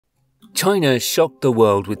China shocked the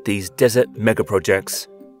world with these desert megaprojects.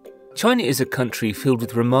 China is a country filled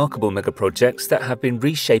with remarkable megaprojects that have been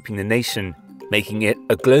reshaping the nation, making it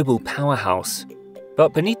a global powerhouse.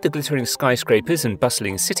 But beneath the glittering skyscrapers and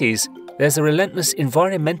bustling cities, there's a relentless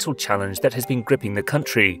environmental challenge that has been gripping the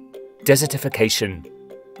country: desertification.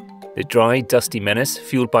 The dry, dusty menace,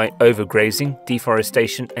 fueled by overgrazing,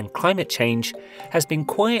 deforestation and climate change, has been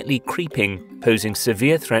quietly creeping, posing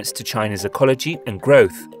severe threats to China's ecology and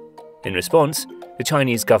growth. In response, the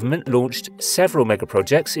Chinese government launched several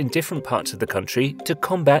megaprojects in different parts of the country to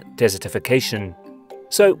combat desertification.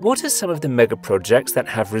 So, what are some of the megaprojects that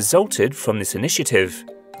have resulted from this initiative?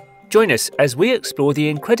 Join us as we explore the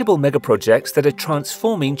incredible megaprojects that are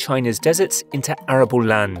transforming China's deserts into arable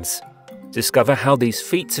lands. Discover how these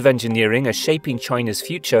feats of engineering are shaping China's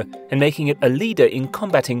future and making it a leader in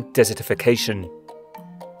combating desertification.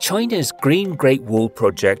 China's Green Great Wall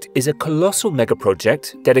Project is a colossal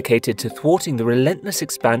megaproject dedicated to thwarting the relentless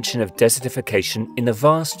expansion of desertification in the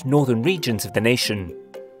vast northern regions of the nation.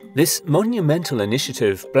 This monumental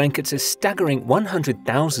initiative blankets a staggering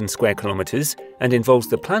 100,000 square kilometers and involves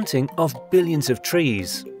the planting of billions of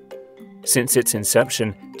trees. Since its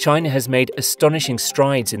inception, China has made astonishing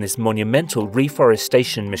strides in this monumental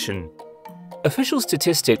reforestation mission. Official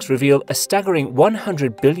statistics reveal a staggering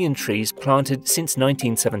 100 billion trees planted since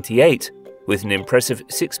 1978, with an impressive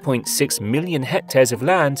 6.6 million hectares of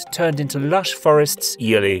land turned into lush forests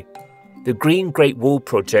yearly. The Green Great Wall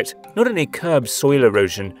Project not only curbs soil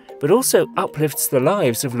erosion, but also uplifts the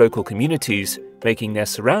lives of local communities, making their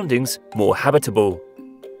surroundings more habitable.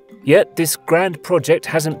 Yet this grand project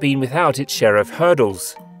hasn't been without its share of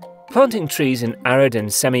hurdles. Planting trees in arid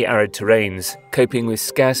and semi-arid terrains, coping with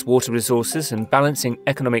scarce water resources and balancing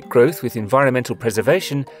economic growth with environmental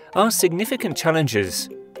preservation are significant challenges.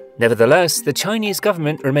 Nevertheless, the Chinese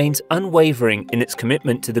government remains unwavering in its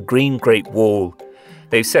commitment to the Green Great Wall.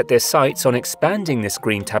 They've set their sights on expanding this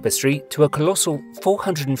green tapestry to a colossal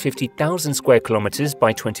 450,000 square kilometers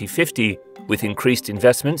by 2050, with increased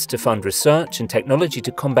investments to fund research and technology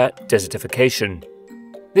to combat desertification.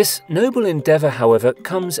 This noble endeavour, however,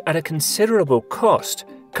 comes at a considerable cost,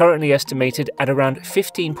 currently estimated at around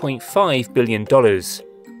 $15.5 billion.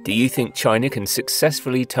 Do you think China can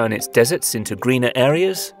successfully turn its deserts into greener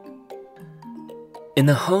areas? In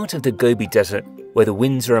the heart of the Gobi Desert, where the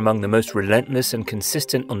winds are among the most relentless and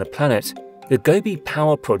consistent on the planet, the GOI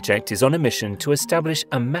Power Project is on a mission to establish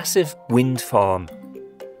a massive wind farm.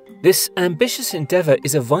 This ambitious endeavour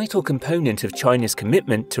is a vital component of China's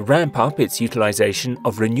commitment to ramp up its utilisation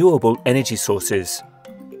of renewable energy sources.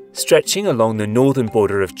 Stretching along the northern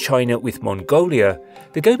border of China with Mongolia,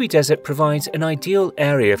 the Gobi Desert provides an ideal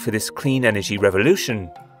area for this clean energy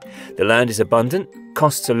revolution. The land is abundant,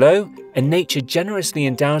 costs are low, and nature generously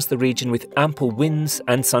endows the region with ample winds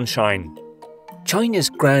and sunshine. China's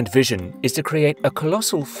grand vision is to create a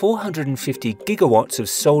colossal 450 gigawatts of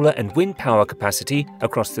solar and wind power capacity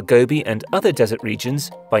across the Gobi and other desert regions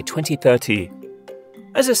by 2030.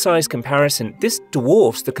 As a size comparison, this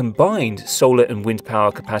dwarfs the combined solar and wind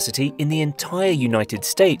power capacity in the entire United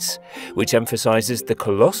States, which emphasizes the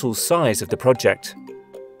colossal size of the project.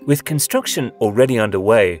 With construction already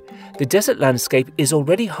underway, the desert landscape is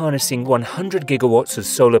already harnessing 100 gigawatts of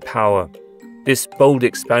solar power. This bold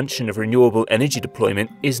expansion of renewable energy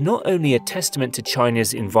deployment is not only a testament to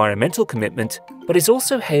China's environmental commitment, but is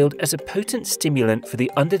also hailed as a potent stimulant for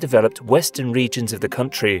the underdeveloped western regions of the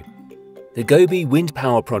country. The GOI Wind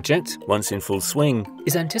Power Project, once in full swing,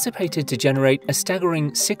 is anticipated to generate a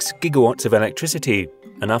staggering 6 gigawatts of electricity,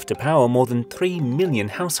 enough to power more than 3 million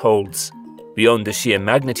households. Beyond the sheer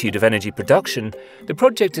magnitude of energy production, the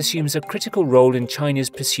project assumes a critical role in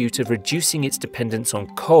China's pursuit of reducing its dependence on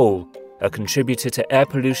coal, a contributor to air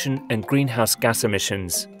pollution and greenhouse gas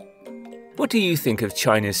emissions. What do you think of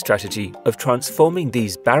China's strategy of transforming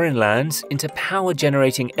these barren lands into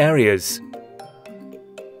power-generating areas?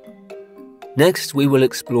 Next, we will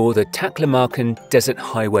explore the TAKLAMAKAN Desert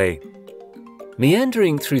Highway.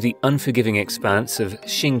 Meandering through the unforgiving expanse of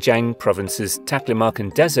Xinjiang Province's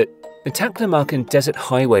TAKLAMAKAN Desert, the TAKLAMAKAN Desert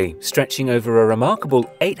Highway, stretching over a remarkable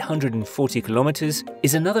 840 kilometers,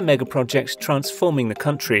 is another megaproject transforming the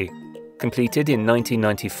country. Completed in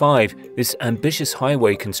 1995, this ambitious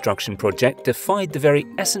highway construction project defied the very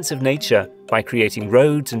essence of nature by creating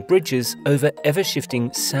roads and bridges over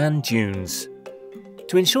ever-shifting sand dunes.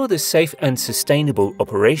 To ensure the safe and sustainable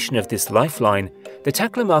operation of this lifeline, the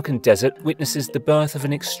TAKLAMAKAN Desert witnesses the birth of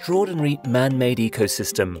an extraordinary man-made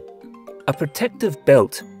ecosystem. A protective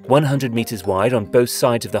belt, 100 meters wide on both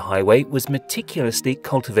sides of the highway, was meticulously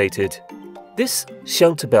cultivated. This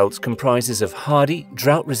shelter belt comprises of hardy,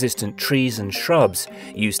 drought-resistant trees and shrubs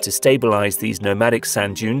used to stabilize these nomadic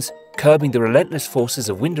sand dunes, curbing the relentless forces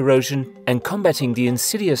of wind erosion and combating the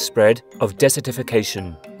insidious spread of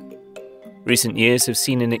desertification. Recent years have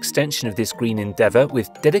seen an extension of this green endeavour, with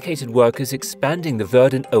dedicated workers expanding the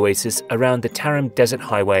verdant oasis around the Tarim Desert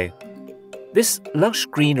Highway. This lush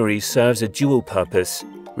greenery serves a dual purpose: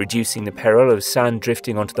 reducing the peril of sand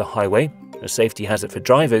drifting onto the highway, a safety hazard for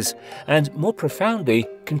drivers, and, more profoundly,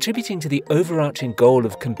 contributing to the overarching goal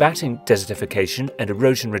of combating desertification and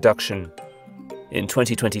erosion reduction. In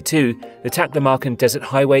 2022, the TAKLAMAKAN Desert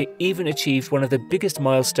Highway even achieved one of the biggest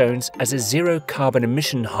milestones as a zero-carbon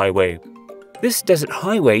emission highway. This desert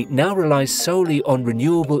highway now relies solely on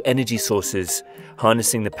renewable energy sources,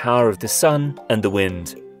 harnessing the power of the sun and the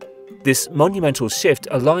wind. This monumental shift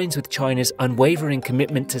aligns with China's unwavering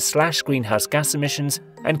commitment to slash greenhouse gas emissions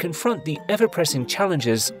and confront the ever-pressing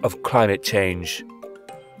challenges of climate change.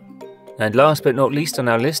 And last but not least on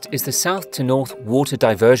our list is the South-North Water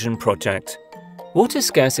Diversion Project. Water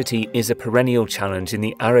scarcity is a perennial challenge in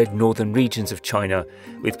the arid northern regions of China,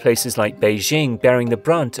 with places like Beijing bearing the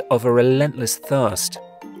brunt of a relentless thirst.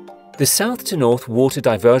 The South-North Water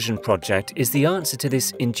Diversion Project is the answer to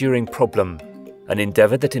this enduring problem, an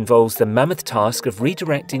endeavour that involves the mammoth task of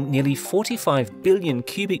redirecting nearly 45 billion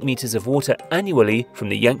cubic metres of water annually from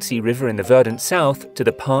the Yangtze River in the verdant south to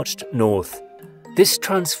the parched north. This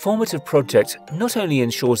transformative project not only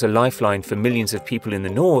ensures a lifeline for millions of people in the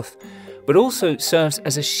north, but also serves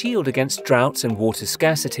as a shield against droughts and water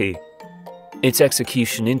scarcity. Its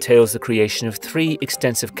execution entails the creation of 3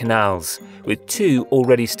 extensive canals, with 2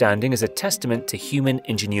 already standing as a testament to human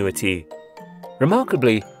ingenuity.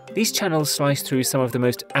 Remarkably, these channels slice through some of the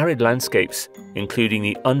most arid landscapes, including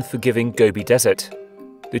the unforgiving Gobi Desert.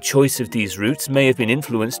 The choice of these routes may have been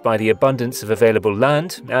influenced by the abundance of available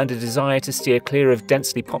land and a desire to steer clear of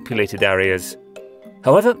densely populated areas.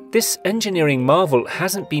 However, this engineering marvel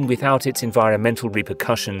hasn't been without its environmental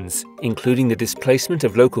repercussions, including the displacement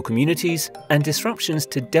of local communities and disruptions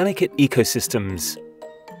to delicate ecosystems.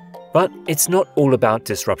 But it's not all about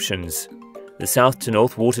disruptions. The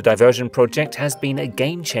South-North Water Diversion Project has been a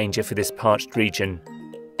game-changer for this parched region.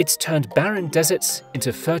 It's turned barren deserts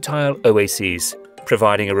into fertile oases,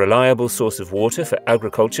 providing a reliable source of water for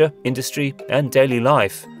agriculture, industry, and daily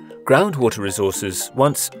life. Groundwater resources,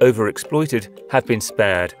 once overexploited, have been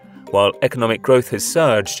spared, while economic growth has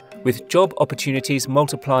surged, with job opportunities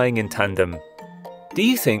multiplying in tandem. Do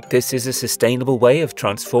you think this is a sustainable way of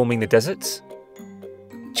transforming the deserts?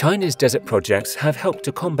 China's desert projects have helped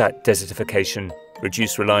to combat desertification,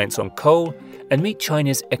 reduce reliance on coal, and meet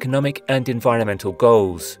China's economic and environmental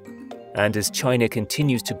goals. And as China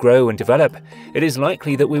continues to grow and develop, it is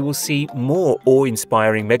likely that we will see more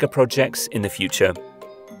awe-inspiring megaprojects in the future.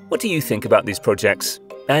 What do you think about these projects?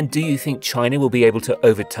 And do you think China will be able to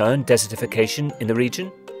overturn desertification in the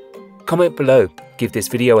region? Comment below, give this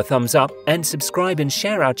video a thumbs up, and subscribe and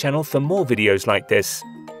share our channel for more videos like this.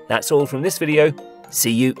 That's all from this video.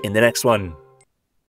 See you in the next one.